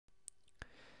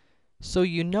So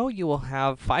you know you will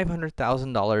have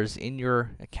 $500,000 in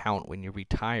your account when you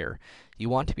retire. You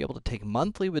want to be able to take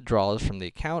monthly withdrawals from the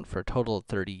account for a total of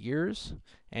 30 years,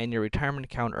 and your retirement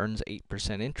account earns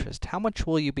 8% interest. How much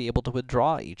will you be able to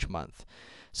withdraw each month?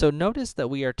 So notice that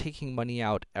we are taking money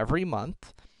out every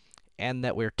month, and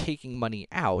that we're taking money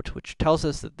out, which tells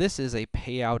us that this is a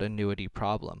payout annuity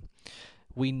problem.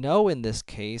 We know in this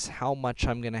case how much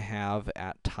I'm going to have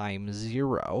at time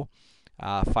 0,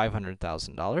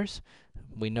 $500,000.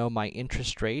 We know my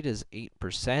interest rate is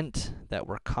 8%, that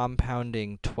we're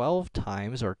compounding 12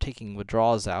 times, or taking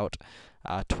withdrawals out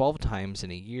 12 times in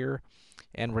a year,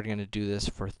 and we're going to do this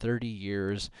for 30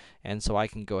 years. And so I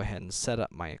can go ahead and set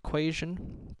up my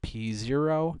equation.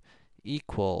 P0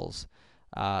 equals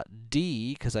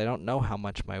D, because I don't know how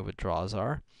much my withdrawals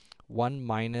are, 1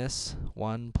 minus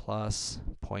 1 plus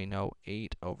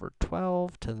 0.08 over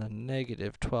 12 to the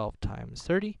negative 12 times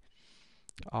 30,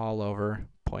 all over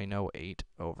 0.08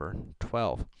 over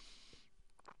 12.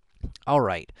 All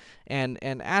right, and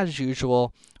as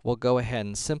usual, we'll go ahead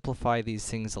and simplify these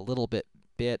things a little bit.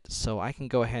 So I can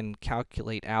go ahead and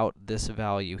calculate out this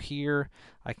value here.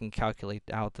 I can calculate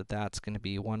out that that's going to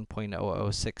be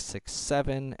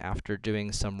 1.00667 after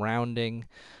doing some rounding.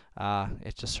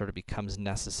 It just sort of becomes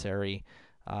necessary,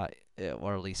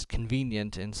 or at least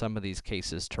convenient in some of these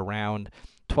cases, to round.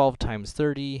 12 times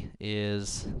 30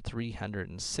 is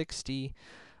 360.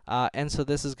 And so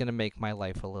this is going to make my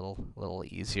life a little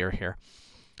easier here.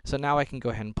 So now I can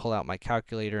go ahead and pull out my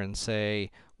calculator and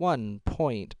say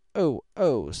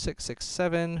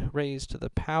 1.00667 raised to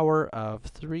the power of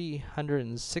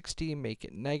 360, make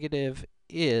it negative,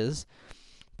 is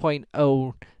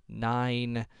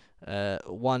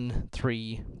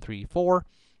 0.091334.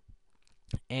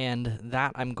 And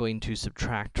that I'm going to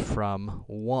subtract from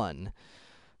 1.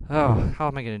 Oh, how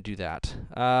am I going to do that?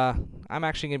 I'm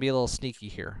actually going to be a little sneaky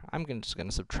here. I'm just going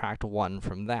to subtract 1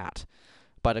 from that.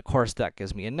 But of course, that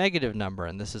gives me a negative number,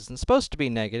 and this isn't supposed to be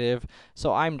negative,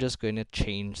 so I'm just going to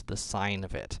change the sign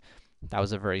of it. That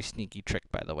was a very sneaky trick,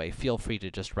 by the way. Feel free to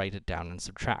just write it down and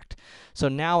subtract. So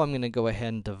now I'm going to go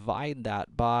ahead and divide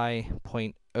that by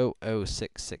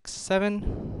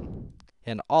 0.00667.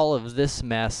 And all of this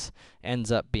mess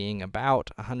ends up being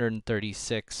about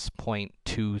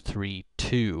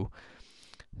 136.232.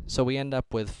 So we end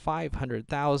up with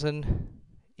 500,000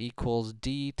 equals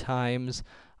D times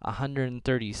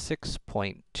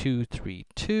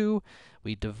 136.232.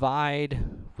 We divide,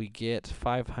 we get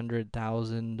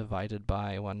 500,000 divided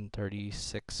by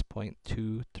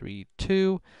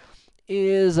 136.232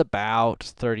 is about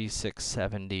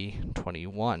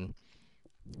 3670.21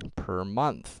 per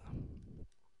month.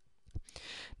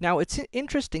 Now, it's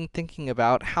interesting thinking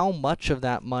about how much of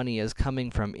that money is coming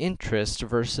from interest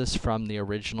versus from the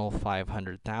original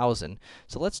 500,000.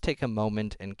 So let's take a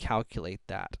moment and calculate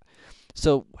that.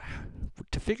 So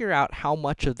to figure out how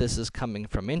much of this is coming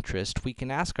from interest, we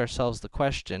can ask ourselves the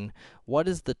question, what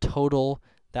is the total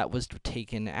that was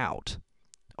taken out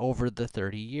over the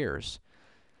 30 years?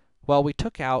 Well, we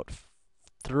took out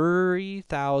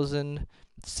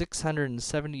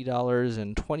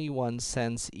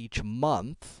 $3,670.21 each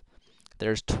month.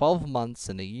 There's 12 months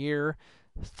in a year,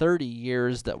 30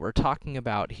 years that we're talking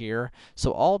about here.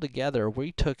 So altogether,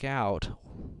 we took out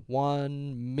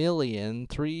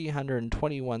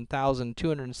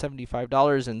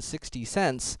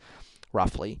 $1,321,275.60,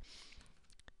 roughly.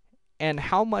 And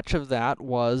how much of that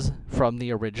was from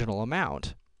the original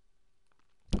amount?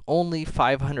 Only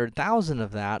 500,000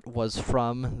 of that was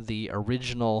from the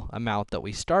original amount that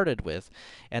we started with,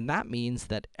 and that means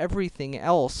that everything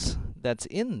else that's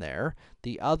in there,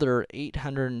 the other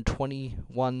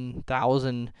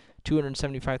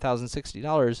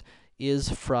 $821,275,060, is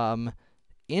from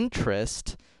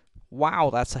interest. Wow,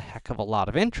 that's a heck of a lot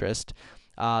of interest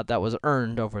that was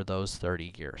earned over those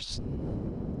 30 years.